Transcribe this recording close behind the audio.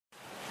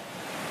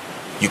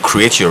You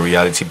create your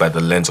reality by the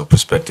lens or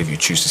perspective you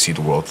choose to see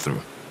the world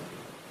through.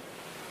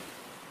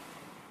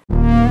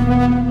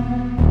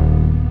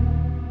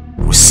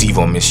 Receive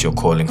or miss your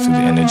calling through the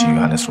energy you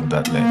harness from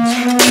that lens.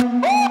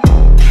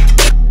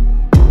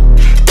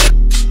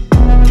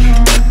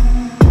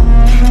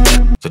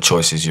 The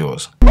choice is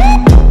yours.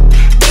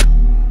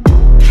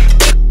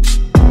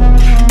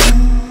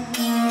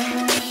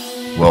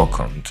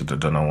 Welcome to the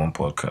Donawon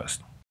podcast.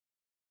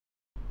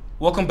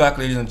 Welcome back,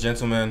 ladies and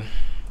gentlemen,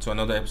 to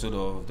another episode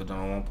of the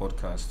Donawon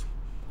podcast.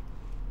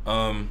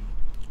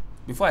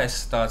 Before I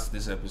start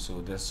this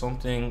episode, there's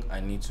something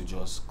I need to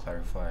just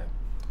clarify.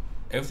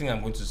 Everything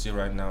I'm going to say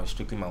right now is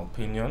strictly my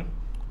opinion,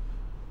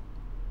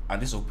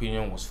 and this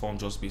opinion was formed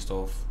just based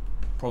off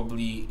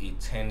probably a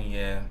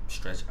 10-year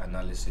stretch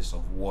analysis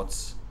of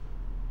what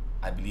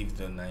I believe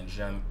the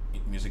Nigerian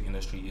music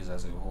industry is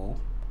as a whole,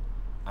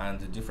 and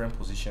the different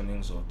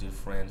positionings of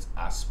different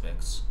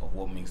aspects of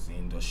what makes the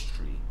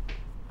industry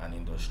an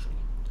industry.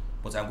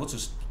 But I'm going to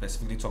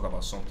specifically talk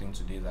about something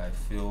today that I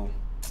feel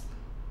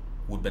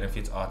would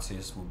benefit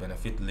artists, would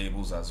benefit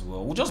labels as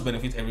well, would just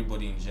benefit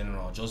everybody in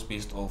general, just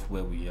based off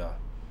where we are.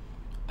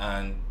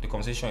 And the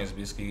conversation is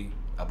basically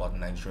about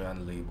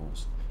Nigerian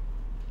labels,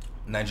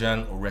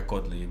 Nigerian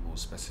record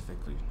labels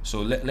specifically.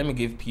 So let me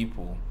give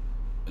people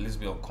a little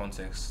bit of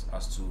context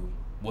as to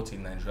what a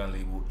Nigerian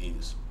label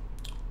is.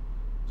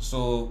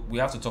 So we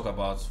have to talk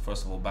about,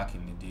 first of all, back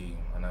in the day.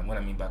 And when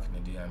I mean back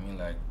in the day, I mean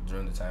like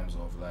during the times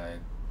of like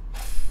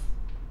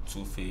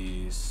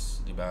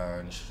Two-Face, The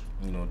Bunch,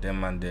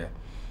 them and there.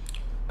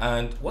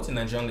 And what a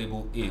Nigerian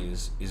label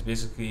is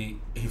basically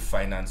a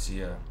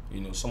financier,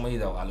 somebody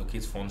that will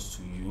allocate funds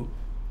to you,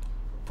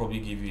 probably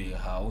give you a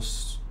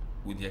house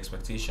with the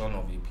expectation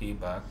of a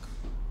payback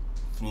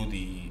through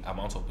the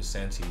amount of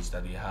percentage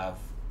that they have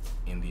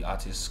in the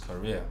artist's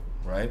career,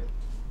 right?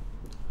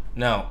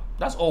 Now,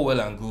 that's all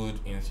well and good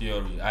in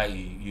theory,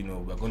 i.e.,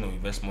 we're going to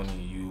invest money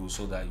in you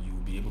so that you'll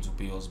be able to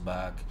pay us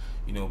back.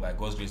 By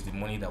God's grace, the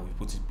money that we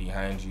put it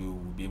behind you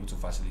will be able to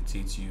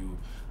facilitate you,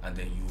 and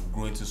then you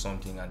grow into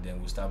something, and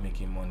then we start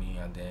making money,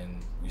 and then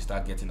we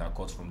start getting our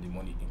cut from the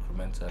money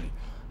incrementally.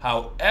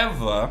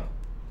 However,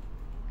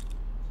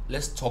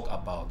 let's talk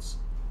about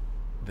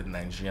the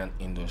Nigerian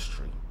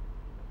industry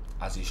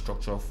as a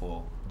structure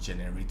for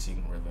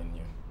generating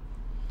revenue.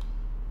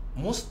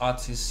 Most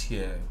artists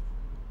here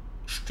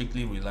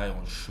strictly rely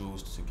on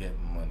shows to get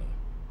money,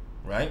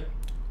 right?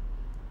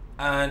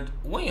 And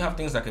when you have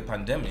things like a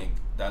pandemic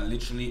that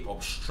literally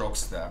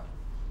obstructs that,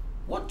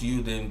 what do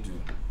you then do?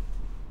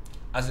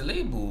 As a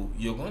label,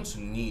 you're going to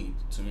need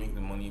to make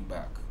the money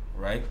back,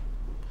 right?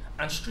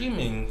 And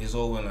streaming is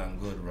all well and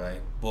good,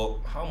 right? But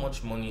how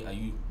much money are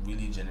you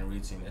really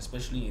generating,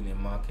 especially in a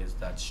market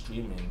that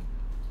streaming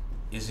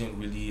isn't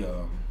really,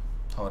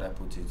 how would I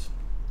put it,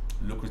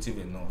 lucrative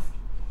enough?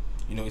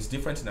 It's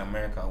different in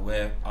America,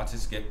 where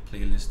artists get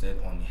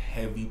playlisted on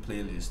heavy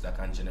playlists that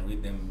can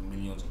generate them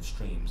millions of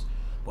streams.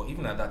 But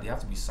even at that, they have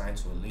to be signed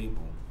to a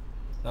label.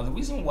 Now, the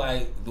reason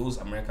why those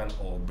American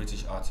or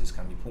British artists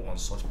can be put on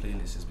such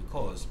playlists is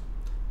because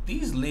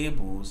these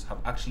labels have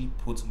actually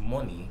put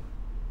money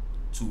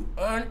to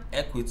earn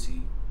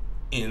equity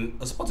in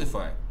a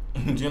Spotify.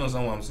 Do you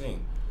understand what I'm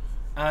saying?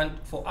 And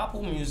for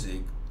Apple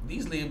Music,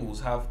 these labels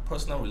have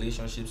personal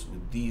relationships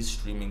with these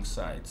streaming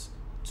sites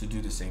to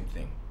do the same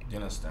thing. Do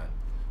you understand?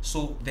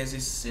 So there's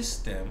a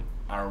system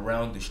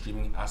around the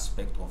streaming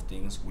aspect of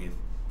things with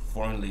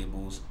foreign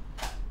labels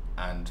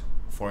and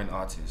foreign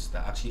artists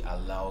that actually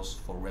allows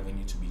for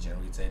revenue to be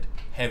generated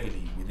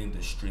heavily within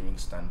the streaming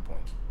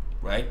standpoint,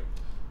 right?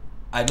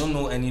 I don't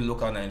know any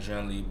local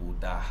Nigerian label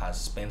that has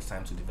spent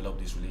time to develop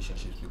these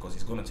relationships, because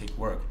it's going to take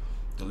work.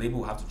 The label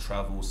will have to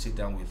travel, sit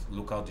down with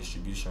local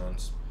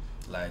distributions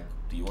like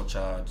the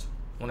Orchard.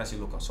 When I say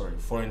local, sorry,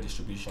 foreign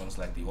distributions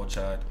like the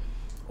Orchard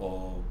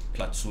or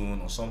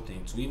Platoon or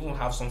something, to even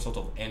have some sort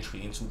of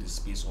entry into the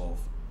space of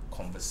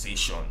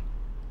conversation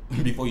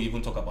before you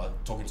even talk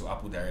about talking to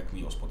Apple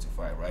directly or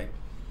Spotify, right?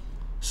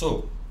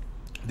 So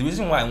the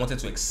reason why I wanted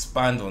to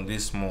expand on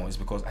this more is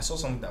because I saw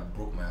something that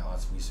broke my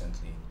heart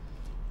recently.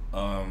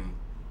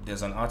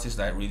 There's an artist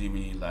that I really,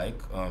 really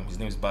like. His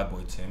name is Bad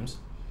Boy Timz.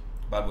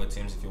 Bad Boy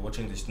Timz, if you're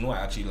watching this, I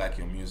actually like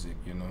your music,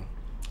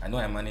 I know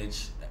I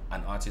manage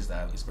an artist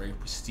that is very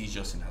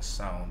prestigious in her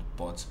sound,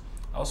 but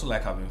I also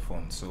like having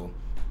fun. So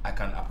I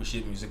can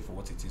appreciate music for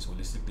what it is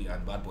holistically.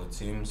 And Bad Boy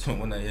Timz,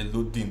 when I hear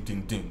load ding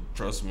ding ding,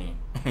 trust me,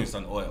 it's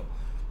an oil.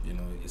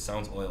 It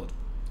sounds oiled.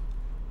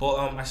 But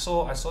I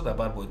saw that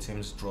Bad Boy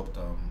Timz dropped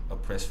a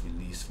press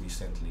release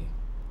recently,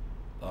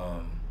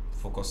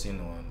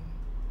 focusing on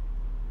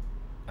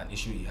an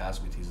issue he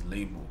has with his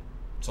label.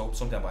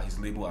 Something about his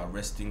label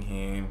arresting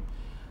him,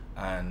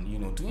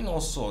 and doing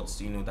all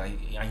sorts. And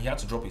he had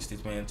to drop a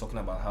statement talking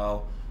about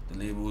how the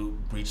label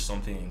breached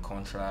something in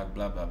contract,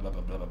 blah blah blah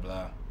blah blah blah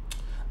blah.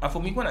 And for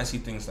me, when I see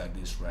things like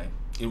this, right,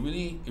 it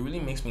really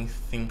makes me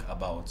think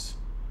about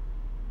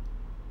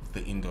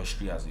the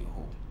industry as a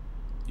whole.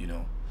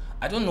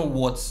 I don't know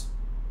what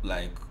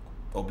like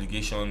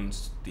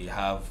obligations they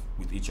have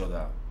with each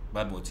other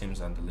Bad Boy Tim's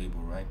and the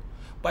label, right?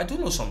 But I do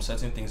know some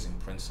certain things in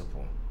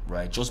principle,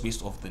 right? Just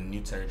based off the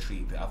new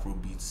territory the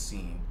Afrobeat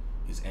scene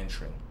is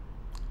entering.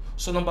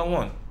 So number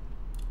one,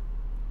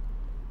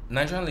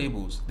 Nigerian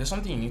labels, there's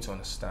something you need to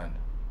understand.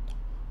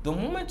 The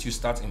moment you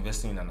start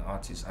investing in an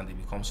artist and they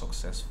become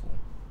successful,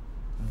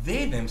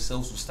 they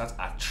themselves will start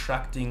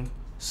attracting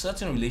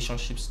certain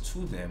relationships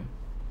to them.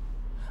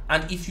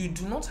 And if you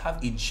do not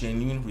have a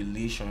genuine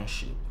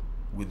relationship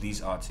with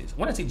these artists,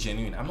 when I say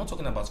genuine, I'm not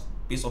talking about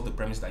based off the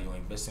premise that you're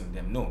investing in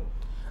them. No,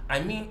 I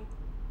mean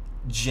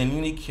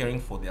genuinely caring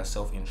for their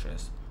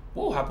self-interest.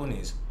 What will happen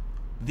is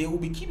they will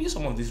be keeping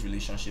some of these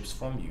relationships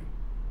from you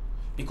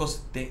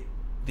because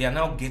they are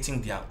now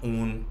getting their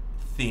own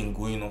thing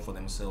going on for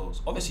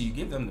themselves. Obviously, you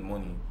gave them the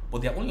money,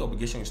 but their only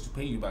obligation is to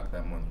pay you back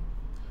that money.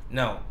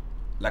 Now,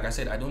 like I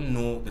said, I don't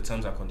know the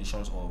terms and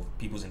conditions of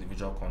people's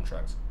individual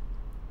contracts.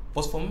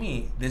 But for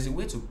me, there's a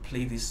way to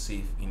play this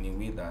safe in a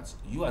way that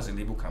you as a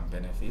label can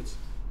benefit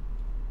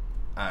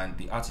and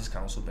the artist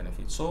can also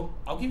benefit. So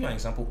I'll give you an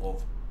example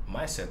of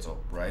my setup,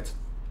 right?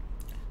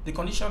 The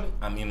condition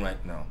I'm in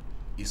right now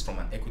is from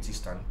an equity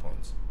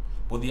standpoint.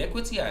 But the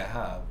equity I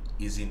have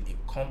is in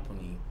a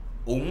company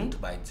owned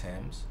by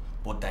Thames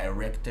but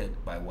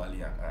directed by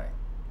Wally and I.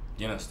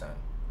 Do you understand?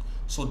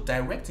 So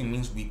directing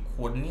means we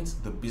coordinate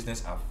the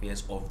business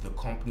affairs of the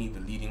company,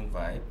 the leading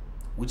vibe,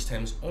 which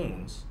Thames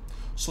owns.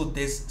 So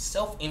there's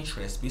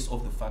self-interest based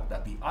off the fact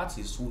that the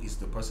artist, who is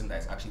the person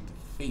that is actually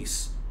the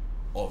face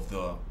of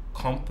the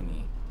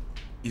company,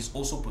 is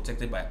also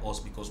protected by us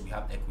because we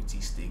have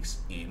equity stakes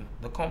in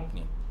the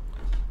company.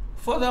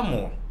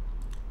 Furthermore,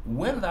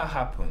 when that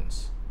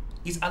happens,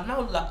 it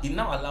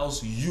now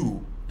allows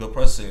you, the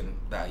person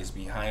that is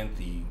behind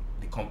the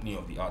company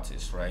of the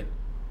artist, right,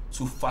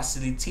 to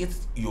facilitate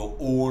your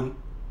own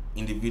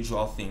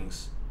individual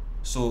things.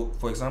 So,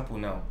 for example,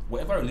 now,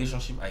 whatever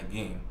relationship I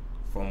gain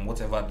from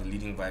whatever the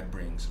leading vibe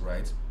brings,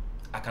 right,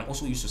 I can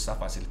also use to start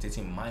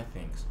facilitating my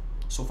things.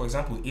 So, for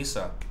example,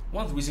 Asa,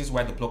 one of the reasons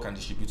why the plug can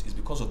distribute is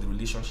because of the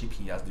relationship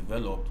he has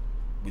developed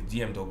with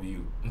DMW. Do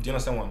you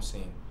understand what I'm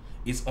saying?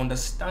 It's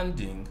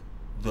understanding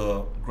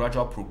the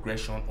gradual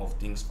progression of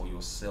things for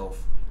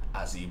yourself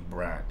as a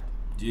brand.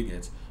 Do you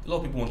get? A lot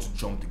of people want to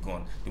jump the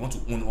gun. They want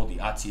to own all the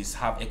artists,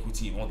 have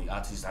equity in all the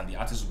artists, and the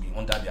artists will be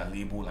under their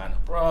label. And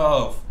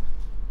bruv,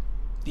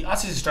 the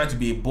artist is trying to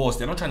be a boss.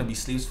 They're not trying to be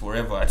slaves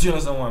forever. Do you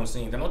understand what I'm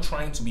saying? They're not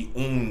trying to be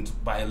owned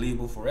by a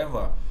label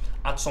forever.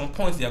 At some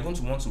point, they are going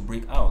to want to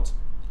break out.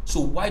 So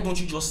why don't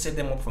you just set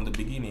them up from the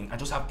beginning and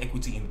just have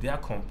equity in their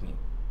company?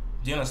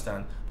 Do you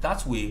understand?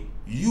 That way,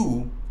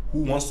 you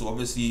who wants to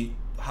obviously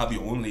have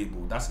your own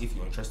label, that's if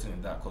you're interested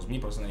in that. Because me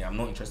personally, I'm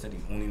not interested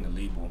in owning the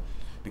label,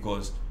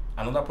 because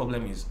another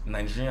problem is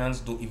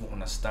Nigerians don't even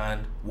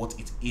understand what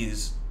it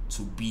is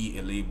to be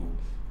a label.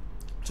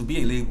 To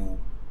be a label,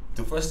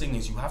 the first thing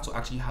is you have to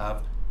actually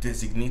have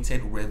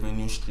designated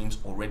revenue streams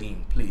already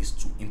in place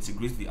to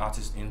integrate the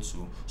artist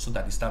into, so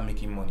that they start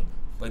making money.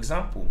 For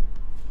example,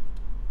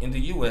 in the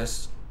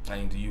US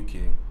and in the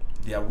UK,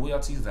 there are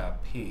royalties that are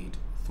paid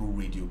through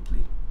radio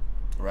play,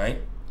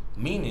 right?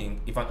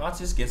 Meaning, if an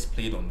artist gets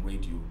played on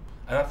radio,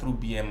 either through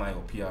BMI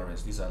or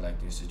PRS, these are like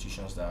the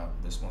institutions that are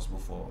responsible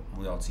for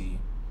royalty,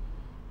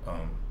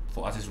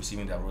 for artists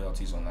receiving their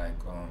royalties on like,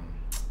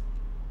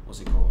 what's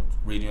it called,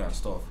 radio and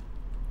stuff.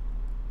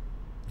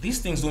 These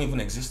things don't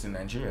even exist in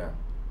Nigeria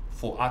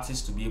for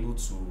artists to be able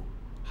to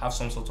have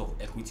some sort of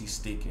equity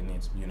stake in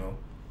it, you know?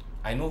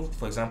 I know,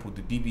 for example,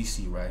 the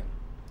BBC, right?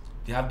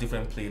 They have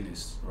different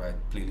playlists, right?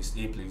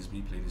 Playlist A, playlist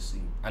B, playlist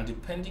C. And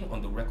depending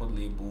on the record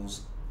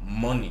label's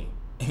money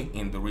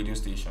in the radio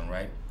station,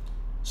 right?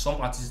 Some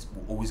artists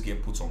will always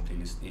get put on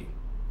playlist A.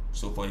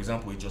 So, for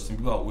example, Justin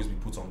Bieber will always be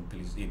put on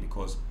playlist A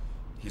because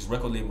his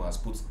record label has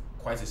put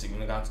quite a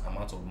significant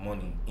amount of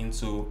money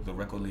into the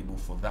record label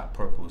for that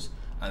purpose.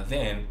 And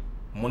then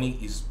money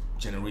is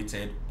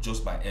generated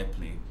just by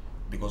airplay,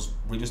 because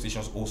radio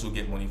stations also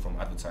get money from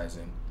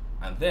advertising.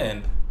 And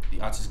then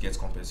the artist gets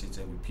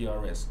compensated with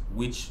PRS,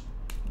 which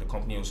the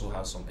company also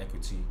has some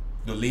equity.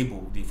 The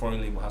label, the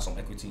foreign label, has some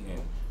equity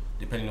in,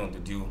 depending on the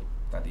deal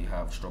that they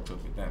have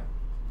structured with them.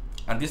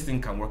 And this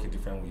thing can work in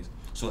different ways.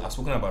 So I've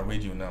spoken about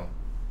radio now.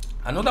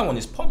 Another one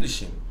is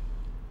publishing.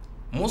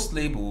 Most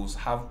labels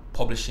have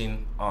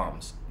publishing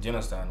arms. Do you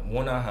understand?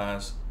 Warner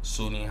has,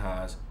 Sony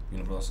has,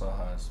 Universal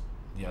has.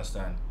 Do you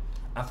understand?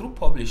 And through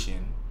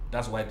publishing,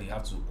 that's why they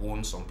have to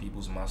own some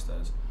people's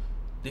masters.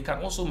 They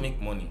can also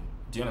make money.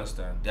 Do you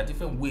understand? There are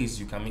different ways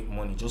you can make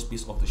money just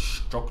based off the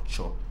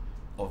structure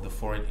of the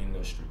foreign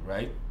industry,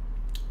 right?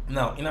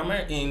 Now,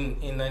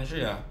 in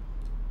Nigeria,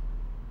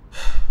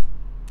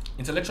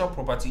 intellectual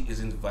property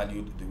isn't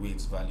valued the way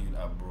it's valued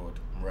abroad,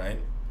 right?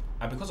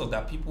 And because of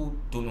that, people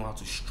don't know how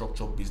to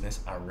structure business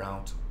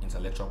around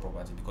intellectual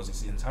property because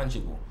it's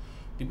intangible.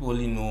 People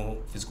only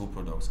know physical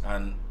products,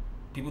 and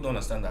people don't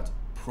understand that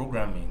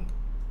programming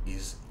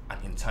is an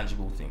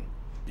intangible thing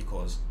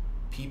because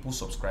people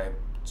subscribe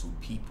to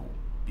people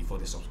before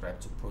they subscribe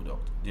to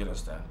product. Do you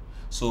understand?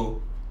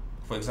 So,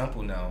 for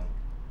example, now,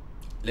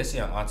 let's say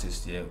an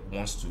artist here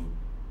wants to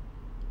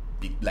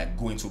be like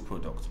go into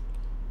product.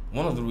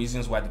 One of the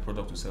reasons why the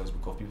product will sell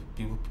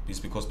is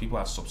because people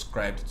have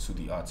subscribed to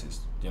the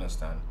artist. Do you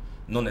understand?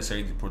 Not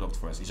necessarily the product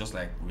first. It's just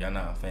like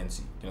Rihanna and Fenty.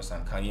 Do you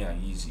understand? Kanye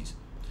and Yeezys.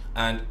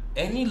 And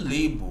any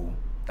label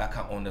that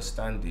can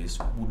understand this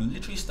would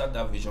literally start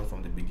that vision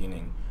from the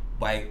beginning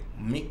by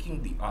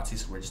making the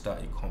artist register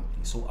a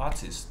company. So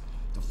artists,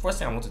 the first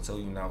thing I want to tell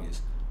you now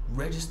is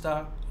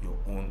register your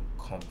own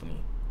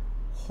company.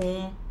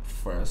 Home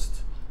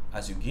first,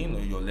 as you gain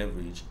your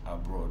leverage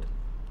abroad.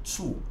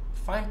 2,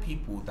 find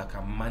people that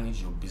can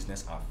manage your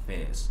business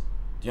affairs.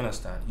 Do you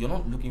understand? You're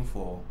not looking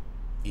for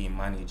a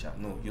manager.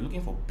 No, you're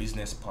looking for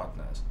business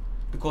partners.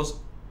 Because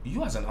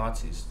you as an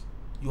artist,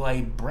 you are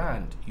a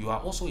brand. You are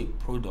also a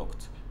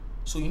product.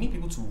 So you need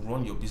people to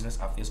run your business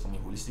affairs from a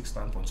holistic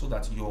standpoint so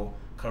that your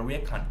career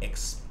can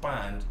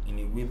expand in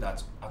a way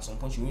that at some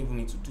point you won't even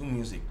need to do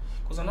music.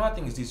 Because another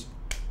thing is this,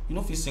 you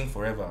know, if you sing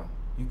forever,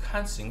 you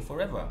can't sing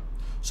forever.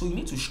 So you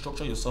need to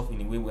structure yourself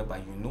in a way whereby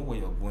you know where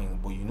you're going,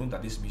 but you know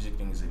that this music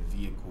thing is a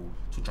vehicle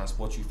to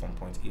transport you from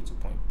point A to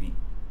point B,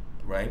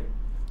 right?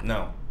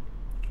 Now,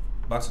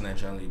 back to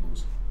Nigerian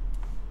labels.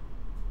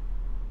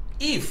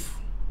 If,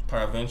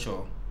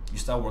 peradventure, you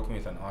start working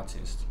with an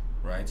artist,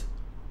 right?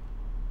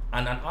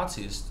 And an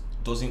artist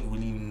doesn't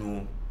really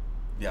know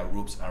their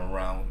ropes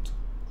around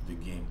the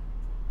game.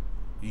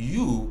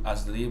 You,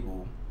 as the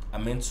label, are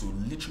meant to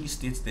literally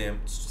say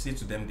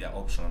to them their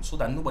options so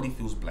that nobody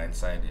feels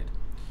blindsided.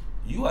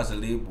 You as a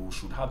label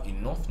should have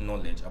enough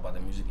knowledge about the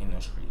music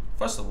industry.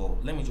 First of all,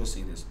 let me just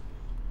say this.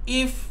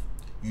 If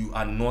you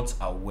are not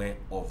aware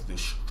of the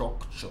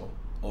structure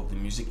of the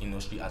music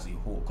industry as a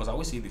whole, because I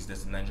always say this,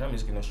 there's the Nigerian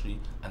music industry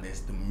and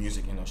there's the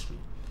music industry.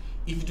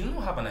 If you do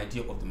not have an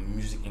idea of the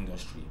music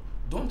industry,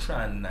 don't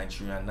try and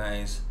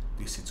Nigerianize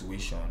the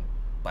situation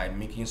by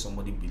making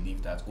somebody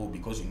believe that, oh,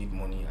 because you need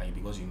money and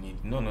because you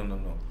need... No.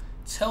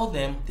 Tell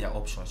them their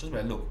options. Just be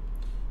like, look,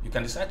 you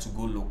can decide to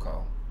go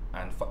local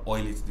and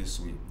oil it this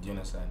way. Do you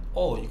understand?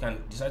 Or you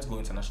can decide to go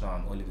international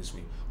and oil it this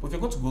way. But if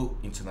you're going to go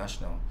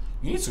international,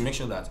 you need to make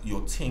sure that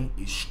your thing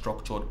is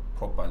structured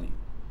properly.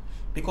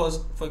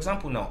 Because, for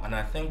example, now, and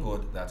I thank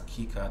God that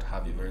KeyCard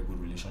have a very good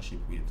relationship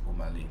with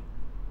Omale.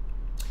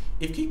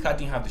 If KeyCard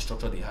didn't have the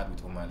structure they had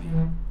with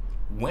Omale,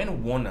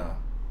 when Warner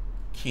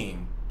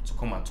came to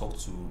come and talk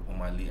to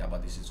Omale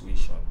about the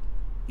situation,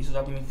 it would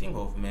have been a thing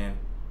of, man,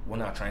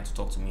 Warner are trying to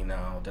talk to me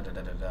now,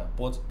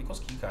 But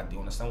because KeyCard, they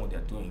understand what they're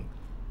doing,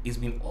 it's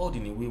been oiled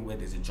in a way where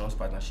there's a joint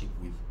partnership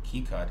with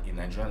KeyCard, a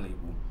Nigerian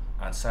label,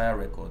 and Sire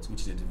Records,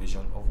 which is a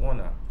division of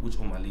Warner, which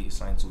Omale is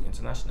signed to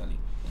internationally.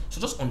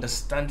 So just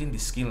understanding the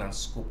scale and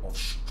scope of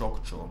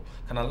structure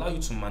can allow you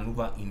to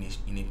maneuver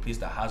in a place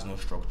that has no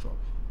structure,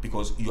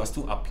 because you are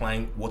still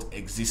applying what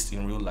exists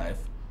in real life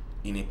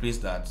in a place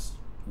that,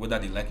 whether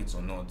they like it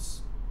or not,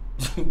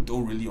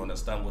 don't really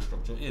understand what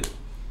structure is.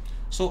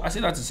 So I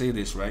say that to say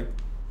this, right?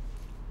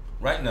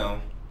 Right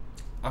now,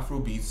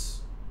 Afrobeats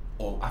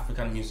or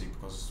African music,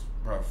 because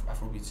bruv,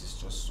 Afrobeats is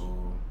just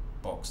so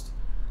boxed.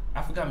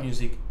 African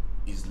music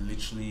is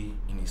literally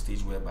in a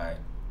stage whereby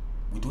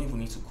we don't even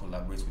need to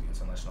collaborate with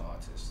international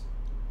artists.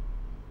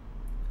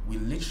 We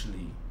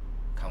literally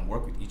can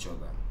work with each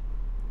other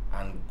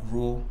and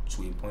grow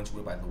to a point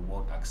whereby the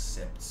world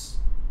accepts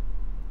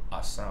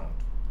our sound.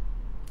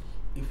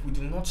 If we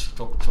do not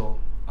structure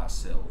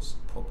ourselves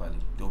properly,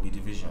 there will be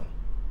division.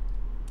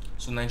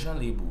 So Nigerian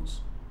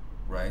labels,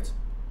 right?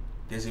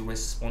 There's a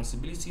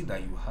responsibility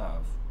that you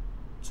have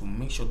to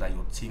make sure that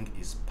your thing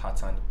is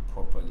patterned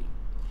properly.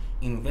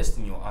 Invest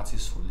in your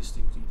artists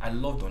holistically. I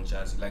love Don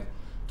Jazzy. Like,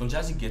 Don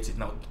Jazzy gets it.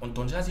 Now,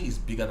 Don Jazzy is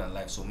bigger than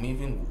life, so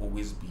Maven will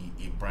always be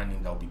a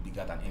branding that will be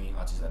bigger than any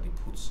artist that they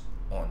put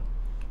on.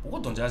 But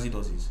what Don Jazzy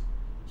does is,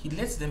 he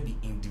lets them be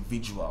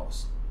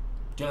individuals.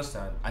 Do you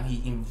understand? And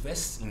he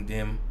invests in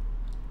them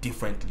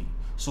differently.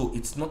 So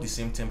it's not the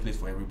same template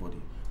for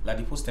everybody. Like,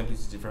 the post template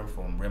is different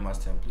from Rema's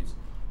template.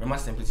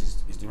 Rema's template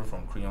is different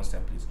from Crayon's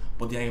templates.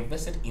 But they are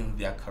invested in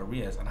their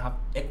careers and have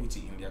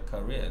equity in their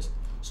careers.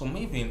 So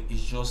Maven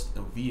is just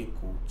a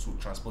vehicle to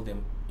transport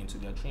them into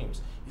their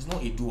dreams. It's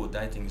not a do or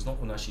die thing. It's not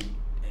ownership.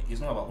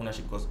 It's not about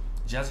ownership, because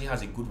Jazzy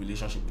has a good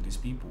relationship with these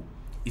people.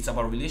 It's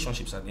about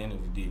relationships at the end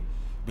of the day,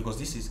 because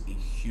this is a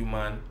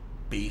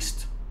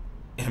human-based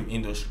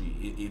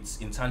industry. It's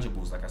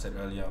intangibles, like I said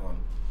earlier on.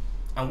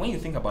 And when you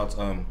think about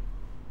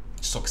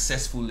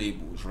successful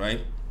labels,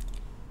 right?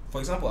 For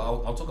example,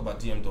 I'll talk about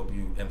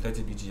DMW,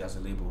 M30BG as a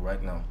label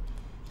right now.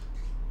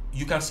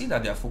 You can see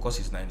that their focus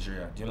is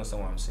Nigeria. Do you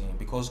understand what I'm saying?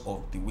 Because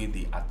of the way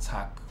they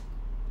attack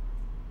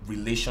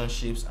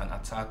relationships and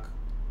attack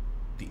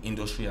the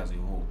industry as a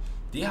whole.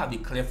 They have a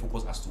clear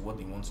focus as to what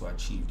they want to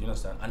achieve. Do you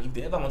understand? And if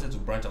they ever wanted to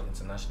branch out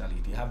internationally,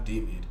 they have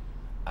David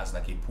as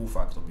like a pull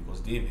factor, because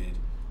David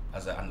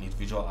as an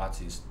individual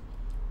artist,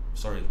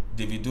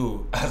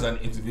 Davido as an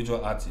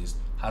individual artist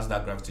has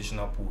that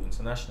gravitational pull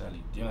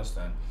internationally. Do you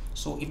understand?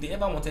 So if they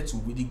ever wanted to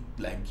really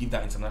like give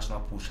that international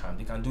push hand,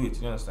 they can do it.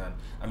 Do you understand?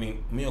 I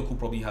mean, Miyoko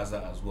probably has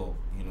that as well,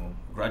 you know,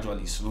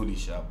 gradually, slowly,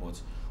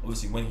 but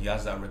obviously when he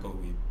has that record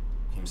with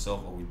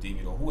himself or with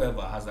David or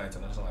whoever has that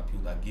international appeal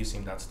that gives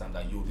him that stand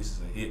that, yo, this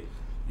is a hit,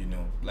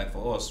 Like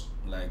for us,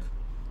 like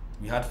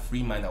we had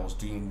Free Mind that was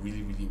doing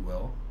really, really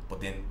well. But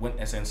then when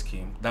Essence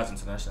came, that's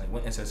international.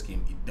 When Essence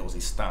came, there was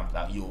a stamp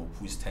that, yo,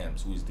 who is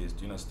Thames? Who is this?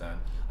 Do you understand?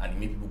 And it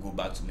made people go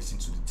back to listen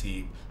to the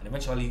tape. And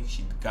eventually,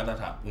 she gathered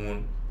her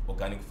own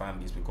organic fan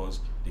base,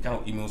 because the kind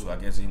of emails we are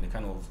getting, the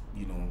kind of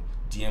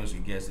DMs we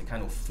get, the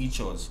kind of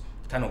features,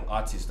 the kind of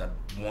artists that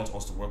want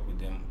us to work with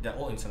them, they're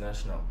all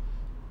international.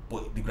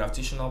 But the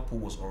gravitational pull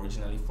was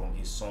originally from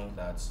a song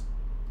that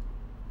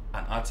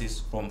an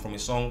artist from a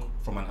song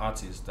from an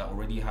artist that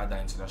already had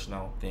that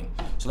international thing.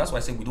 So that's why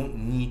I say we don't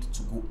need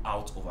to go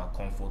out of our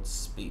comfort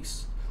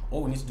space.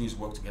 All we need to do is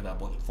work together.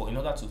 But in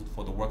order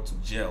for the work to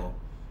gel,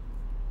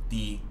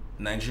 the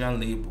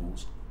Nigerian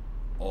labels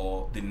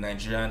or the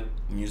Nigerian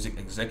music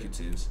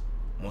executives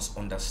must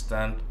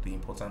understand the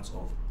importance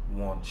of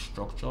 1,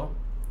 structure,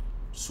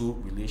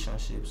 2,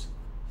 relationships,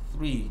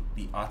 3,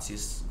 the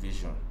artist's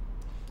vision.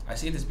 I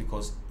say this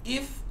because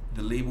if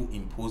the label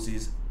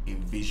imposes a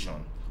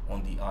vision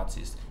on the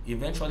artist,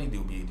 eventually there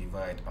will be a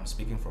divide. I'm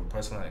speaking from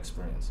personal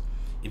experience.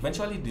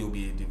 Eventually there will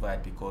be a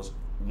divide because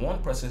one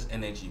person's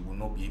energy will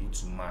not be able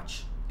to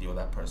match the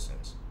other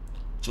person's,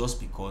 just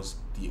because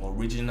the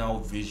original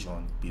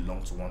vision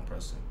belonged to one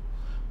person.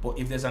 But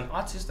if there's an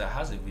artist that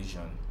has a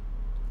vision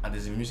and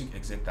there's a music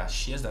exec that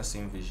shares that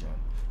same vision,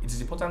 it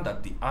is important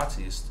that the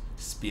artist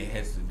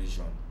spearheads the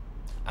vision,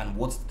 and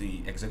what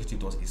the executive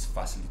does is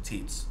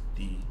facilitates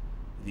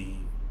the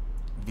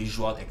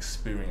visual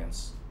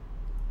experience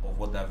of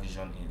what that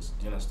vision is.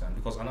 Do you understand?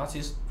 Because an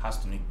artist has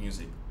to make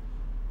music.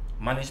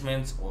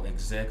 Management or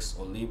execs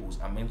or labels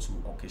are meant to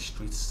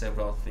orchestrate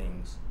several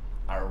things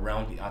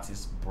around the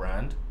artist's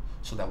brand,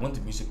 so that when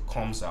the music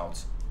comes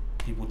out,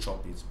 people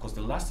chop it. Because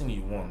the last thing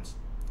you want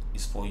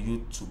is for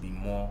your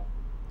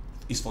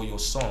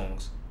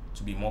songs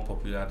to be more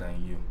popular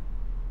than you.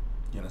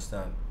 You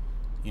understand?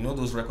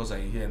 Those records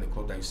that you hear in the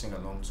club that you sing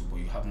along to, but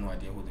you have no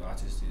idea who the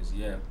artist is.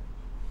 Yeah,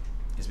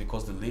 it's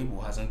because the label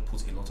hasn't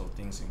put a lot of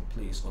things in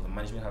place, or the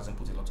management hasn't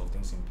put a lot of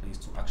things in place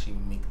to actually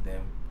make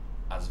them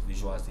as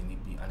visual as they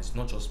need be. And it's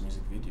not just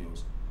music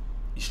videos,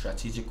 it's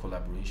strategic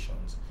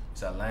collaborations,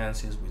 it's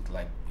alliances with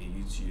like a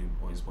YouTube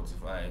or a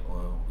Spotify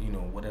or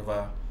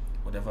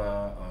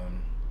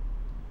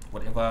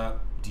whatever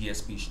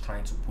DSP is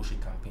trying to push a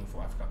campaign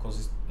for Africa,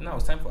 because now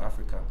it's time for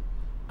Africa.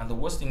 And the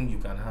worst thing you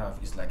can have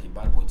is like a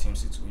bad boy team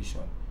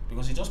situation,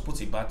 because it just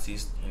puts a bad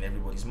taste in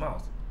everybody's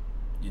mouth.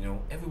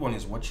 Everyone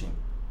is watching,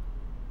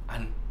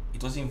 and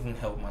it doesn't even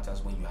help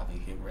matters when you have a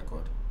hit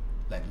record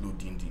like Lo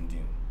Din Din Din.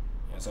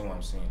 You understand what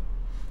I'm saying?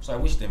 So I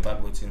wish the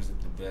bad boy teams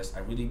the best. I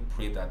really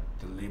pray that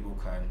the label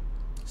can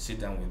sit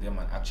down with them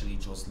and actually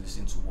just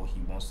listen to what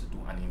he wants to do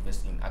and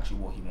invest in actually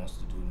what he wants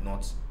to do,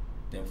 not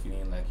them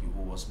feeling like you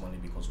owe us money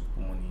because we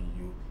put money in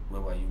you.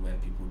 Where were you when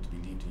people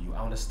believed in you?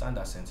 I understand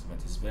that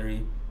sentiment. It's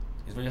very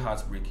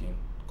heartbreaking,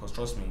 because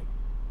trust me,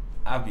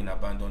 I've been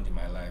abandoned in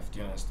my life. Do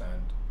you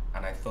understand?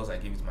 And I thought I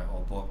gave it my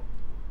all, but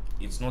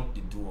it's not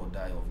the do or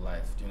die of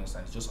life. Do you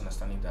understand? It's just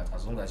understanding that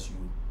as long as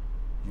you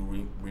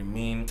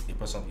remain a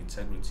person of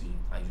integrity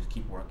and you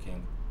keep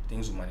working,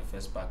 things will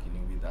manifest back in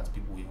a way that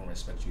people will even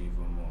respect you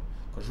even more.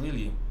 Because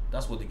really,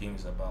 that's what the game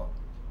is about.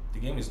 The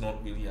game is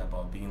not really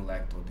about being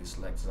liked or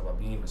disliked. It's about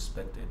being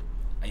respected.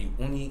 And you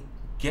only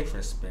get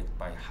respect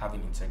by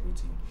having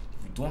integrity.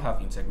 If you don't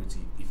have integrity,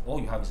 if all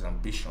you have is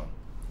ambition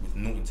with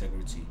no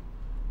integrity,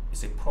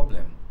 it's a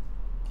problem.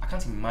 I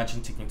can't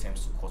imagine taking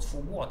Thames to court.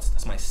 For what?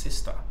 That's my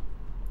sister.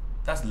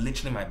 That's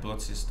literally my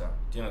blood sister.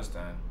 Do you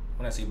understand?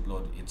 When I say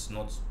blood, it's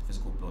not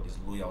physical blood, it's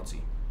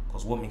loyalty.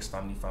 Because what makes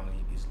family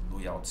is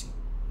loyalty,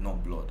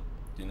 not blood.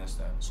 Do you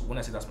understand? So when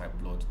I say that's my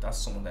blood, that's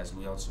someone that is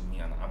loyal to me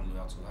and I'm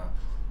loyal to her.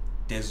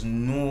 There's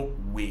no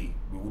way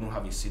we wouldn't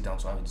have a sit down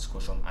to have a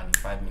discussion and in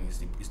 5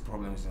 minutes this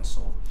problem isn't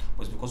solved.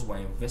 But it's because we're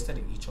invested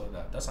in each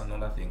other. That's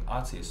another thing.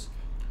 Artists,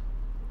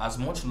 as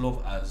much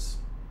love as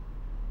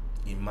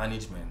a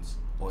management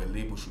or a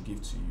label should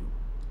give to you,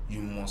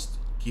 you must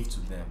give to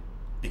them,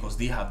 because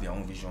they have their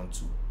own vision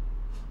too.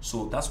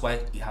 So that's why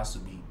it has to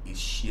be a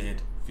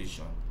shared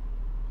vision.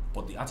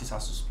 But the artist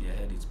has to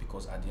spearhead it,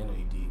 because at the end of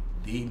the day,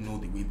 they know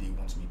the way they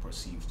want to be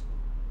perceived.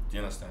 Do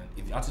you understand?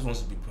 If the artist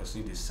wants to be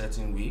perceived a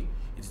certain way,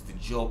 it's the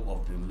job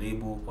of the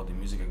label or the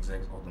music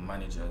execs or the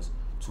managers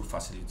to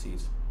facilitate.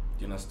 Do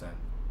you understand?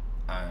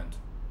 And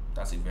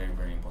that's a very,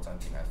 very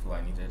important thing I feel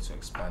I needed to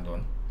expand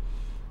on.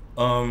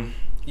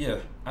 Yeah,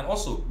 and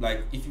also,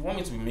 like, if you want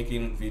me to be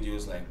making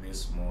videos like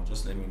this more,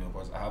 just let me know,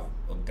 because I have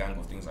a gang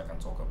of things I can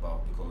talk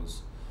about,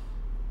 because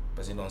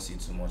person don't see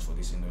too much for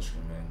this industry,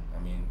 man. I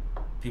mean,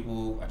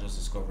 people are just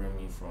discovering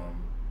me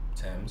from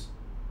Thames,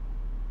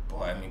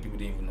 but I mean, people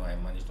didn't even know I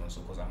managed on,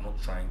 so because I'm not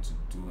trying to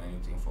do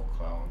anything for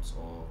clout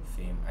or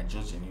fame. I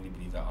just genuinely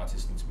believe that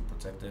artists need to be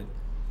protected,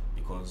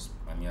 because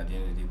I mean, at the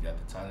end of the day, they are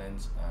the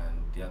talent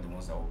and they are the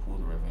ones that will pull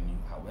the revenue.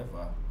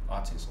 However,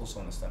 artists also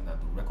understand that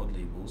the record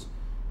labels,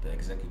 the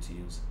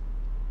executives,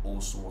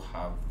 also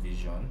have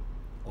vision,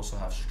 also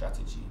have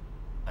strategy,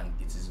 and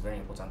it is very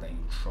important that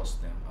you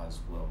trust them as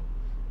well.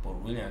 But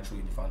really and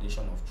truly, the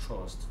foundation of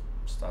trust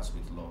starts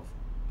with love.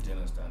 Do you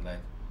understand? Like,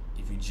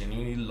 if you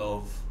genuinely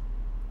love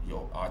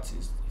your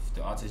artist. If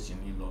the artist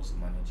genuinely loves the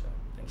manager,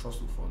 then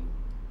trust will follow.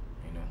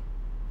 You know.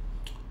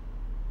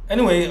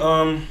 Anyway,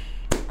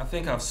 I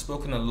think I've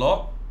spoken a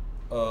lot.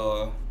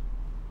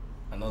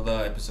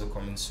 Another episode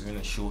coming soon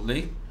and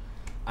shortly.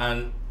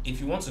 And if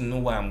you want to know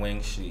why I'm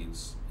wearing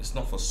shades, it's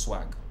not for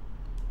swag.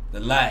 The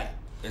light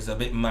is a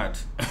bit mad.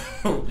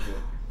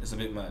 It's a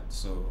bit mad.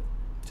 So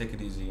take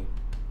it easy.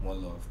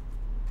 One love.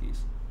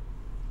 Peace.